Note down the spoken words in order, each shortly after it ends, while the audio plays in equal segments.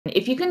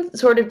If you can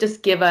sort of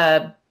just give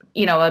a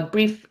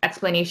brief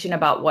explanation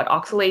about what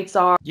oxalates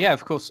are. Yeah,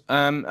 of course.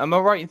 Am I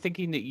right in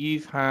thinking that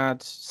you've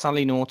had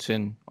Sally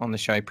Norton on the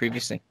show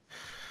previously?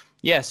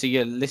 Yeah, so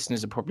your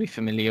listeners are probably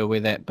familiar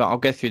with it, but I'll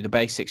go through the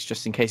basics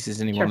just in case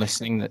there's anyone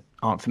listening that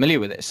aren't familiar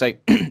with it. So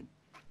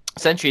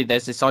essentially,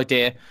 there's this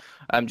idea,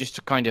 just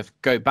to kind of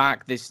go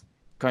back, this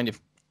kind of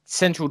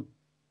central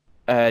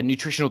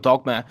nutritional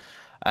dogma,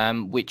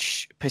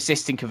 which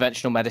persists in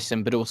conventional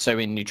medicine, but also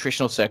in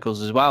nutritional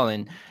circles as well.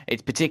 And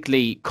it's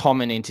particularly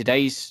common in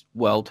today's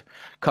world,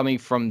 coming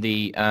from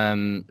the,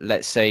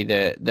 let's say,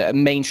 the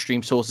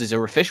mainstream sources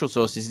or official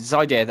sources, this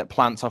idea that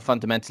plants are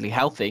fundamentally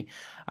healthy.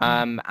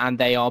 And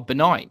they are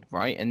benign,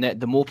 right? And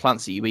the more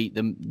plants that you eat,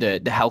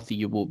 the healthier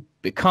you will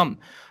become.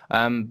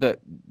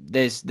 But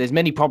there's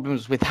many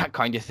problems with that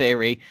kind of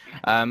theory,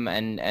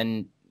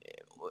 and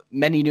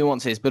many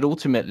nuances. But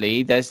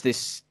ultimately, there's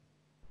this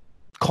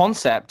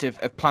concept of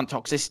plant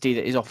toxicity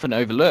that is often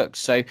overlooked.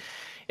 So,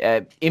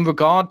 in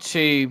regard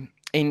to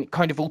in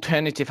kind of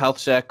alternative health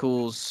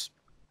circles,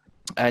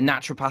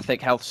 naturopathic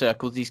health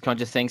circles, these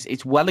kinds of things,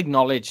 it's well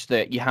acknowledged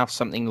that you have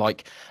something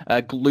like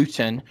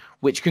gluten,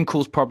 which can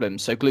cause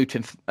problems. So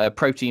gluten,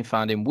 protein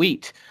found in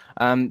wheat,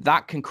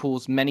 that can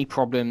cause many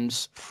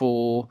problems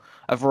for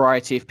a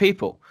variety of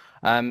people,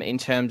 in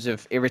terms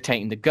of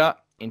irritating the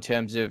gut, in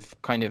terms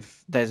of kind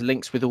of there's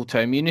links with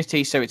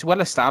autoimmunity. So it's well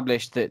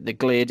established that the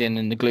gliadin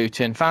and the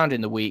gluten found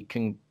in the wheat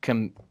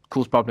can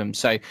cause problems.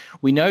 So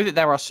we know that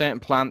there are certain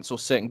plants or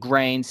certain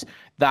grains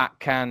that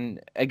can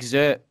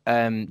exert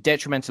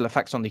detrimental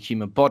effects on the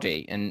human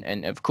body.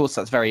 And of course,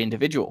 that's very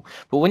individual.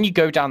 But when you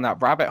go down that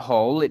rabbit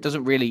hole, it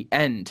doesn't really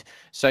end.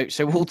 So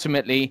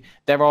ultimately,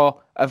 there are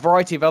a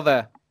variety of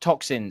other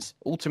toxins.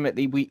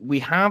 Ultimately, we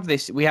have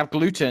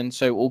gluten,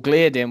 or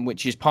gliadin,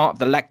 which is part of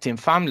the lectin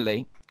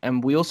family.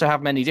 And we also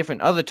have many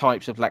different other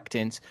types of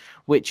lectins,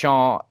 which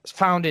are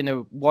found in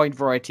a wide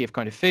variety of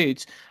kind of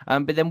foods.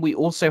 But then we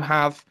also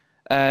have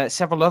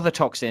several other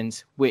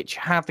toxins which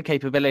have the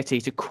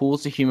capability to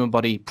cause the human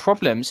body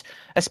problems,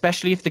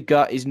 especially if the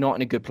gut is not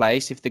in a good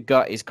place, if the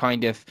gut is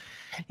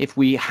if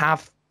we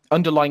have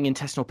underlying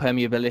intestinal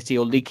permeability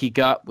or leaky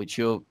gut, which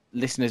your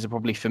listeners are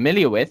probably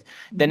familiar with,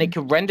 then it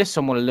can render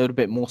someone a little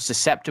bit more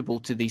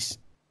susceptible to these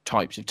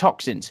types of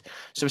toxins.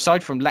 So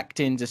aside from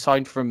lectins,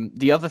 aside from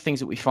the other things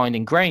that we find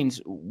in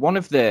grains, one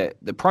of the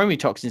primary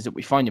toxins that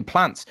we find in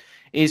plants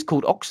is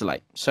called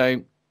oxalate.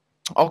 So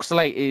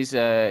oxalate is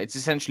it's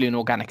essentially an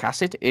organic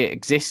acid. It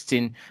exists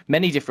in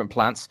many different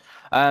plants,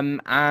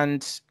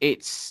 and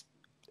it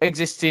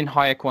exists in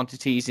higher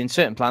quantities in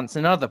certain plants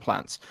than other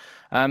plants.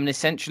 And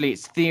essentially,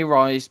 it's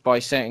theorized by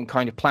certain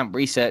kind of plant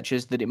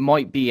researchers that it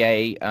might be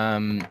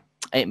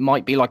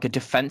like a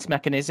defense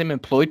mechanism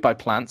employed by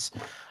plants.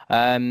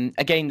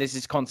 Again, there's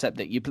this concept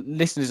that you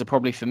listeners are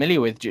probably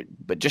familiar with,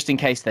 but just in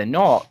case they're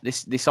not,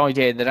 this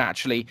idea that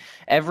actually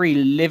every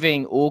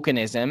living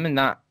organism, and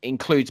that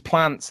includes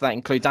plants, that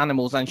includes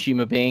animals and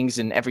human beings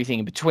and everything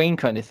in between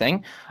kind of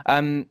thing,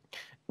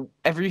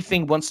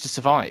 everything wants to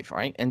survive,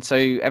 right? And so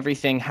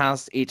everything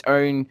has its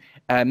own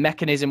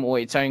mechanism or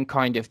its own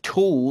kind of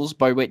tools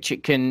by which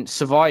it can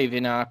survive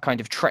in our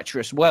kind of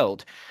treacherous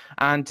world.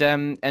 And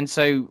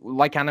so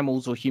like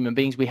animals or human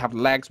beings, we have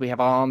legs, we have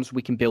arms,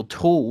 we can build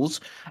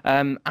tools.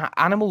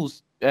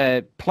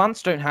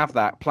 Plants don't have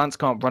that. Plants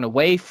can't run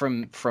away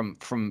from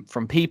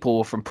people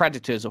or from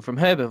predators or from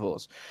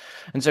herbivores.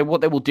 And so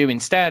what they will do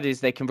instead is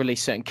they can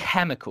release certain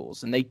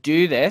chemicals, and they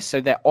do this so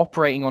they're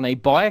operating on a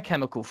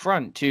biochemical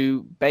front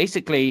to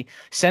basically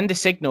send a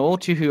signal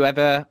to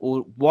whoever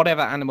or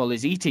whatever animal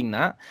is eating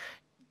that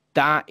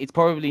it's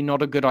probably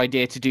not a good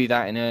idea to do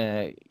that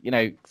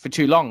for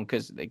too long,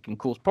 because they can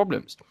cause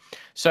problems.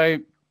 So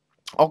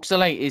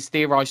oxalate is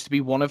theorized to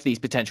be one of these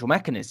potential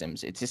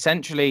mechanisms. It's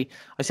essentially,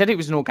 I said it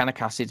was an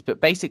organic acid, but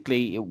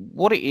basically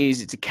what it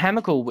is, it's a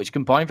chemical which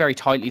can bind very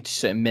tightly to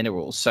certain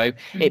minerals. So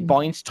it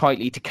binds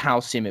tightly to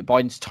calcium, it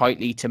binds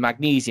tightly to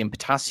magnesium,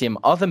 potassium,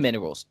 other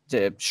minerals,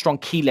 the strong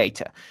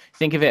chelator.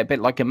 Think of it a bit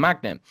like a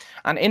magnet.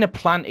 And in a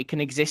plant, it can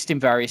exist in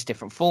various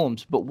different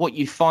forms. But what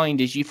you find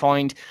is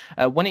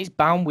when it's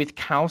bound with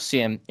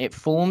calcium, it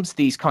forms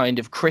these kind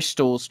of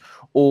crystals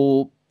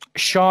or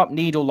sharp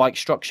needle-like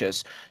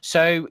structures.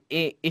 So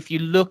if you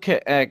look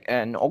at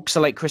an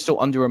oxalate crystal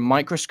under a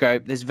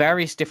microscope, there's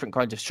various different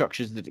kinds of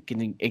structures that it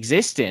can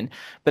exist in,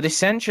 but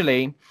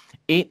essentially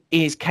it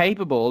is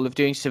capable of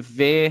doing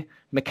severe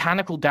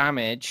mechanical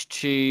damage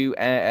to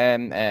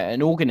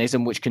an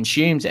organism which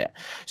consumes it.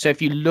 So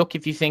if you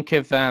think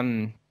of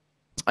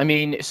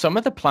some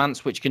of the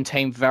plants which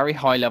contain very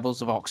high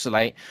levels of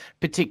oxalate,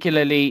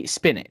 particularly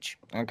spinach.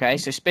 Okay,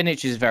 so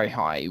spinach is very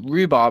high.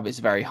 Rhubarb is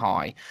very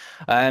high.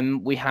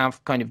 We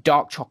have kind of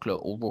dark chocolate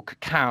or raw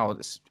cacao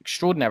that's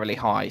extraordinarily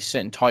high.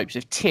 Certain types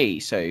of tea,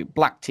 so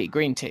black tea,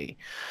 green tea.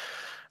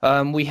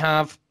 We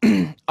have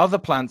other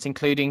plants,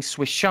 including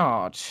Swiss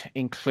chard,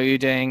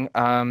 including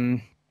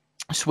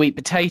sweet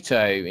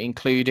potato,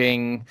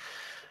 including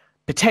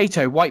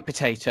white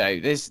potato.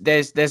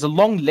 There's a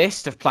long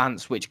list of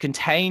plants which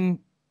contain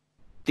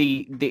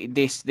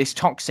this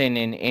toxin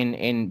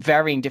in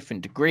varying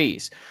different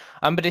degrees.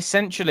 But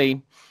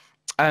essentially,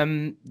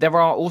 there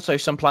are also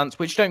some plants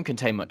which don't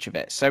contain much of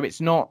it. So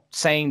it's not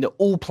saying that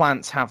all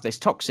plants have this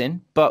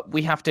toxin, but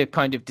we have to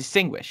kind of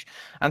distinguish.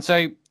 And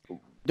so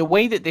the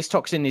way that this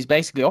toxin is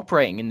basically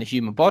operating in the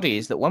human body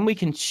is that when we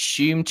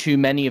consume too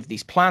many of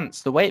these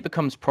plants, the way it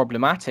becomes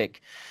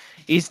problematic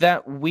is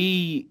that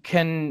we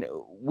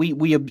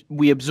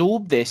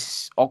absorb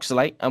this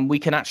oxalate and we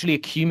can actually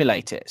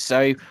accumulate it.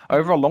 So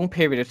over a long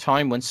period of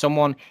time, when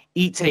someone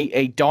eats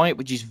a diet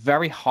which is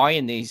very high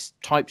in these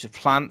types of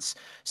plants,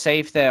 say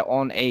if they're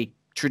on a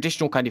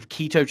traditional kind of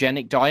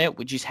ketogenic diet,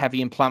 which is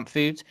heavy in plant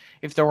foods,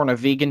 if they're on a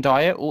vegan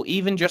diet, or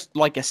even just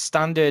like a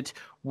standard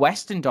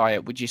Western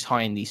diet, which is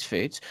high in these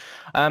foods,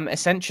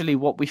 essentially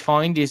what we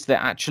find is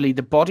that actually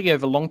the body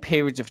over long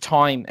periods of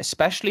time,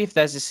 especially if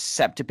there's a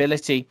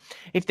susceptibility,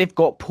 if they've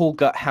got poor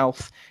gut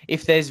health,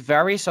 if there's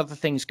various other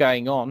things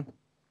going on,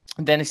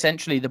 then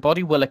essentially the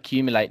body will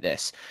accumulate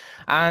this.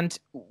 And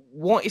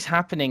what is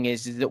happening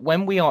is that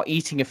when we are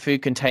eating a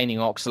food containing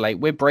oxalate,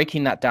 we're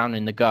breaking that down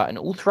in the gut and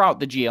all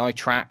throughout the GI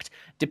tract,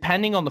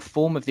 depending on the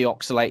form of the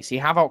oxalate. So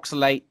you have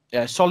oxalate,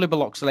 soluble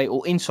oxalate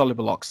or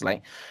insoluble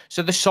oxalate.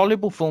 So the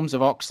soluble forms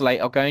of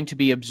oxalate are going to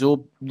be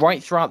absorbed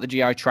right throughout the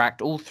GI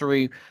tract, all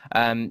through,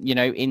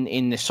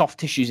 in the soft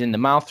tissues in the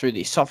mouth, through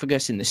the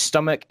esophagus, in the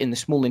stomach, in the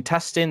small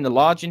intestine, the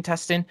large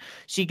intestine.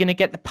 So you're going to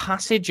get the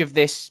passage of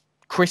this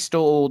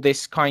crystal,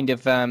 this kind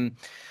of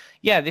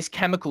this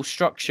chemical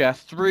structure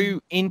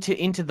through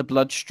into the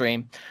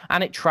bloodstream,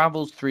 and it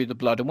travels through the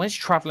blood. And when it's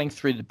traveling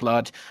through the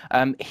blood,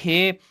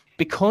 here,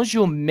 because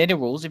your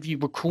minerals, if you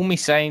recall me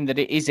saying that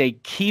it is a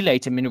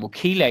chelator, mineral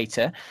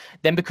chelator,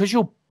 then because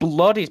your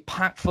blood is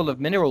packed full of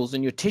minerals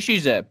and your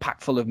tissues are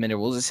packed full of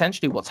minerals,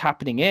 essentially what's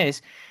happening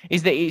is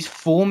that it's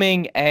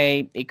forming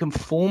it can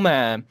form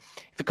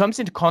if it comes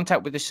into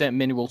contact with a certain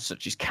mineral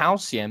such as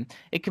calcium,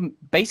 it can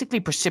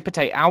basically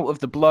precipitate out of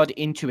the blood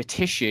into a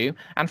tissue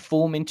and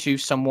form into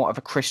somewhat of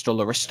a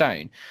crystal or a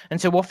stone. And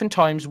so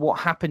oftentimes what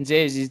happens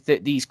is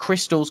that these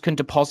crystals can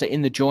deposit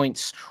in the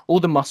joints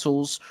or the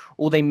muscles,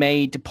 or they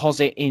may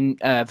deposit in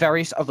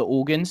various other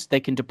organs.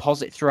 They can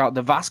deposit throughout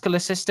the vascular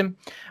system.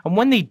 And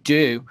when they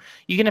do,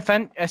 you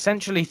can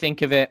essentially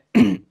think of it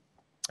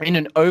in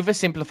an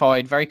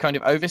oversimplified, very kind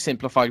of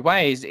oversimplified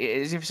way, is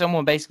if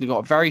someone basically got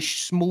a very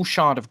small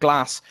shard of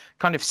glass,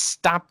 kind of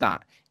stabbed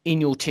that in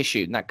your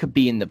tissue. And that could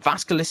be in the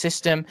vascular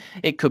system,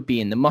 it could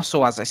be in the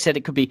muscle. As I said,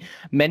 it could be,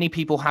 many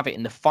people have it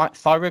in the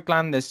thyroid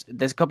gland. There's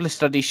a couple of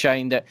studies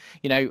showing that,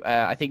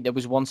 I think there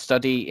was one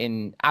study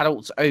in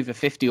adults over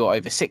 50 or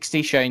over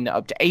 60 showing that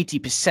up to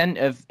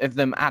 80% of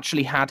them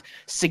actually had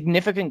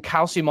significant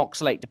calcium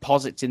oxalate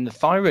deposits in the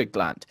thyroid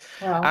gland.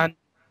 Wow.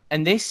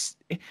 And this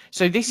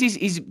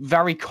is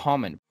very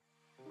common,